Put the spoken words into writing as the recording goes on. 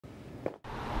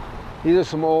These are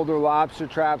some older lobster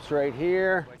traps right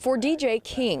here. For DJ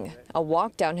King, a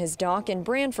walk down his dock in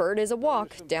Branford is a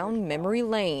walk down memory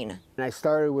lane. I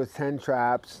started with 10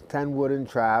 traps, 10 wooden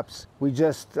traps.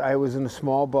 I was in a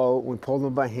small boat, we pulled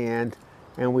them by hand,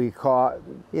 and we caught,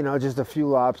 just a few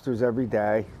lobsters every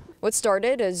day. What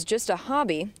started as just a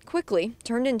hobby quickly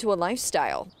turned into a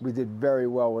lifestyle. We did very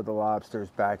well with the lobsters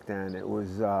back then. It was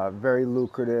very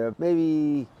lucrative,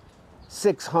 maybe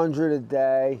 600 a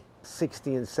day.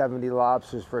 60 and 70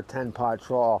 lobsters for a 10-pot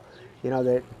trawl.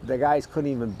 The guys couldn't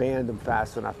even band them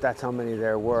fast enough. That's how many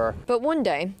there were. But one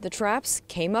day, the traps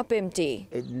came up empty.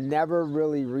 It never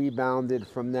really rebounded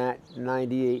from that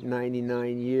 98,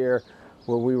 99 year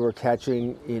where we were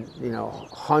catching,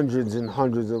 hundreds and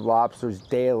hundreds of lobsters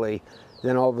daily.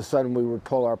 Then all of a sudden we would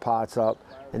pull our pots up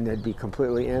and they'd be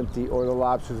completely empty or the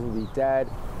lobsters would be dead.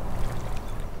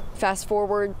 Fast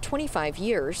forward 25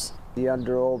 years. The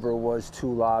under-over was 2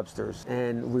 lobsters,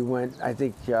 and we went, I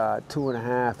think,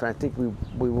 2.5, and I think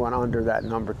we went under that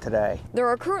number today. There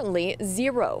are currently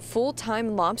 0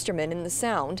 full-time lobstermen in the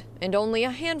Sound, and only a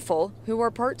handful who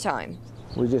are part-time.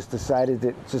 We just decided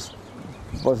it just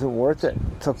wasn't worth it.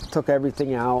 Took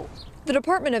everything out. The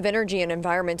Department of Energy and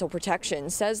Environmental Protection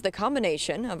says the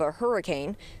combination of a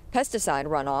hurricane, pesticide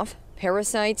runoff,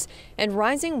 parasites, and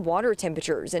rising water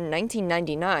temperatures in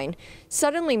 1999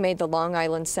 suddenly made the Long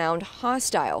Island Sound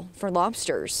hostile for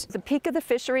lobsters. The peak of the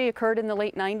fishery occurred in the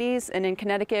late 90s, and in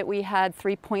Connecticut we had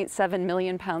 3.7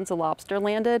 million pounds of lobster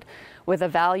landed with a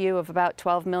value of about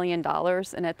 $12 million.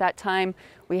 And at that time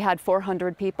we had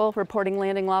 400 people reporting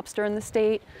landing lobster in the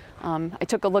state. I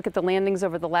took a look at the landings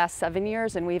over the last 7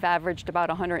 years, and we've averaged about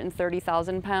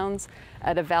 130,000 pounds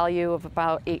at a value of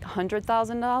about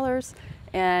 $800,000.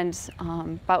 And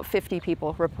about 50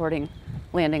 people reporting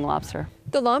landing lobster.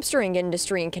 The lobstering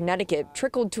industry in Connecticut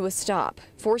trickled to a stop,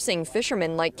 forcing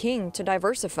fishermen like King to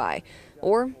diversify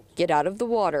or get out of the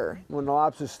water. When the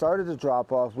lobsters started to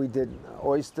drop off, we did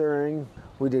oystering,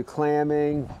 we did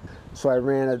clamming, so I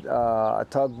ran a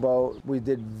tugboat. We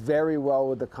did very well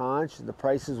with the conch. The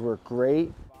prices were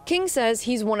great. King says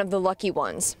he's one of the lucky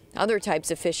ones. Other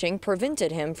types of fishing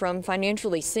prevented him from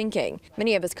financially sinking.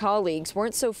 Many of his colleagues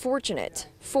weren't so fortunate,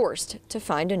 forced to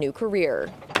find a new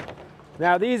career.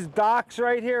 Now these docks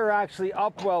right here are actually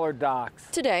upweller docks.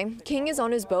 Today, King is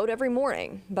on his boat every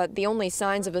morning, but the only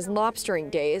signs of his lobstering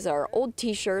days are old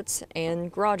t-shirts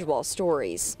and garage wall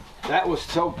stories. That was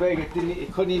so big it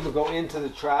couldn't even go into the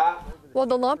trap. While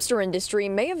the lobster industry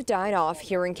may have died off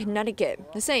here in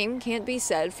Connecticut, the same can't be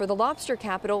said for the lobster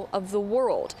capital of the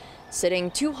world,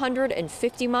 sitting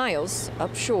 250 miles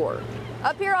upshore.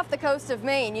 Up here off the coast of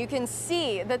Maine, you can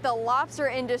see that the lobster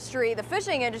industry, the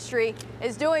fishing industry,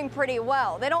 is doing pretty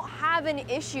well. They don't have an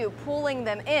issue pulling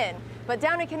them in. But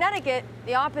down in Connecticut,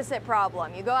 the opposite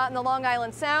problem. You go out in the Long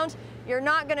Island Sound, you're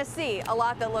not going to see a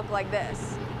lot that look like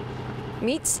this.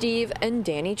 Meet Steve and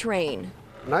Danny Train.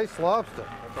 Nice lobster.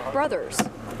 Brothers,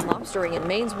 lobstering in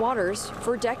Maine's waters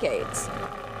for decades.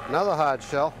 Another hard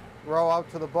shell. Row out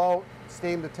to the boat,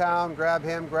 steam to town, grab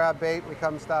him, grab bait, we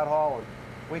come start hauling.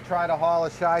 We try to haul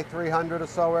a shy 300 or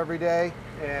so every day,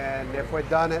 and if we're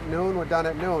done at noon, we're done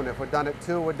at noon. If we're done at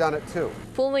 2, we're done at 2.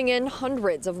 Pulling in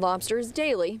hundreds of lobsters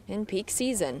daily in peak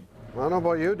season. I don't know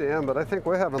about you, Dan, but I think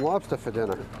we're having lobster for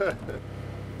dinner.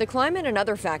 The climate and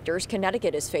other factors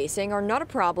Connecticut is facing are not a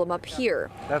problem up here.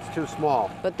 That's too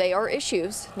small. But they are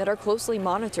issues that are closely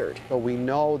monitored. So we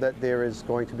know that there is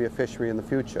going to be a fishery in the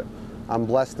future. I'm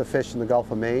blessed to fish in the Gulf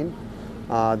of Maine.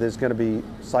 There's going to be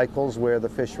cycles where the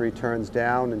fishery turns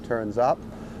down and turns up,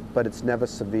 but it's never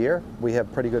severe. We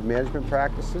have pretty good management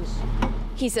practices.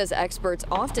 He says experts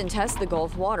often test the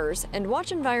Gulf waters and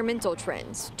watch environmental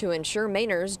trends to ensure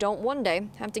Mainers don't one day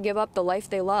have to give up the life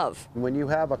they love. When you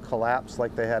have a collapse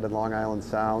like they had in Long Island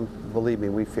Sound, believe me,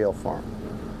 we feel for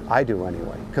them. I do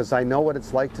anyway, because I know what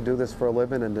it's like to do this for a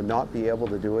living, and to not be able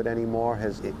to do it anymore,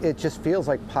 it just feels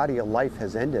like part of your life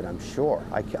has ended, I'm sure.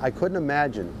 I couldn't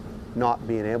imagine not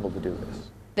being able to do this.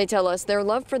 They tell us their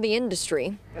love for the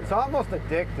industry It's almost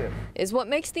addictive. is what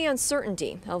makes the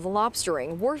uncertainty of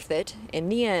lobstering worth it in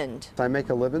the end. I make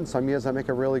a living. Some years I make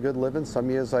a really good living. Some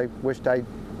years I wished I'd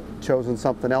chosen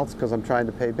something else because I'm trying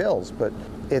to pay bills. But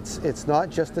it's not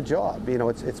just a job. You know,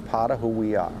 it's part of who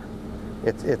we are.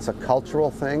 It's a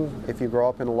cultural thing if you grow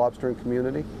up in a lobstering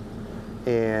community,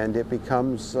 and it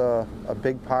becomes a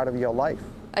big part of your life.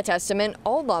 A testament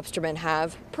all lobstermen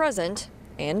have, present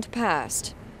and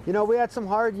past. You know, we had some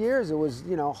hard years. It was,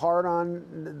 hard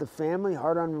on the family,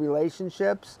 hard on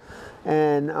relationships.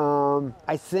 And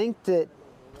I think that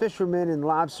fishermen and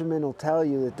lobstermen will tell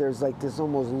you that there's like this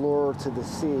almost lure to the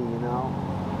sea,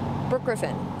 Brooke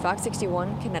Griffin, Fox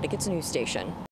 61, Connecticut's news station.